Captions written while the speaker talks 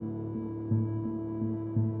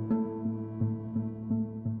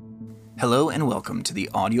Hello and welcome to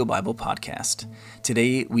the Audio Bible Podcast.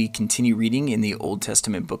 Today we continue reading in the Old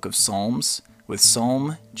Testament book of Psalms with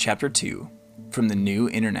Psalm chapter 2 from the New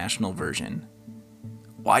International Version.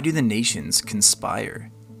 Why do the nations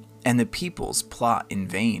conspire, and the peoples plot in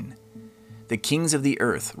vain? The kings of the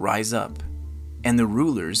earth rise up, and the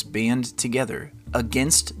rulers band together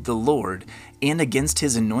against the Lord and against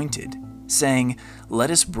his anointed, saying,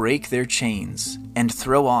 "Let us break their chains and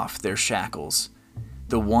throw off their shackles."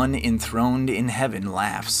 The one enthroned in heaven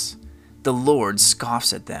laughs. The Lord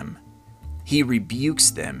scoffs at them. He rebukes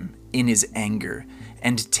them in his anger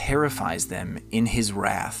and terrifies them in his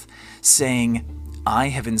wrath, saying, "I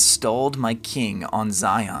have installed my king on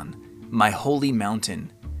Zion, my holy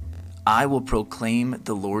mountain. I will proclaim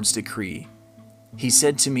the Lord's decree. He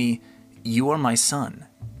said to me, 'You are my son.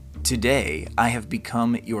 Today I have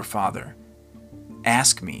become your father.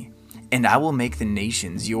 Ask me, and I will make the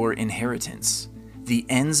nations your inheritance, the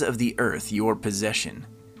ends of the earth your possession.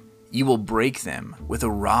 You will break them with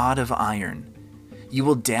a rod of iron. You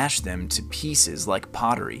will dash them to pieces like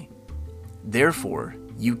pottery. Therefore,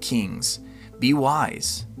 you kings, be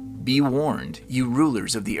wise. Be warned, you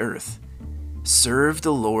rulers of the earth. Serve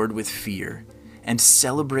the Lord with fear, and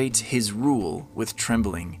celebrate his rule with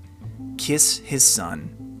trembling. Kiss his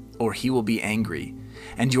son, or he will be angry,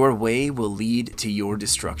 and your way will lead to your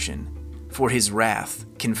destruction, for his wrath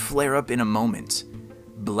can flare up in a moment.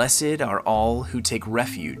 Blessed are all who take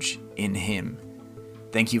refuge in him."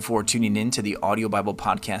 Thank you for tuning in to the Audio Bible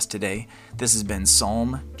Podcast today. This has been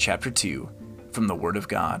Psalm chapter 2 from the Word of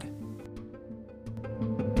God.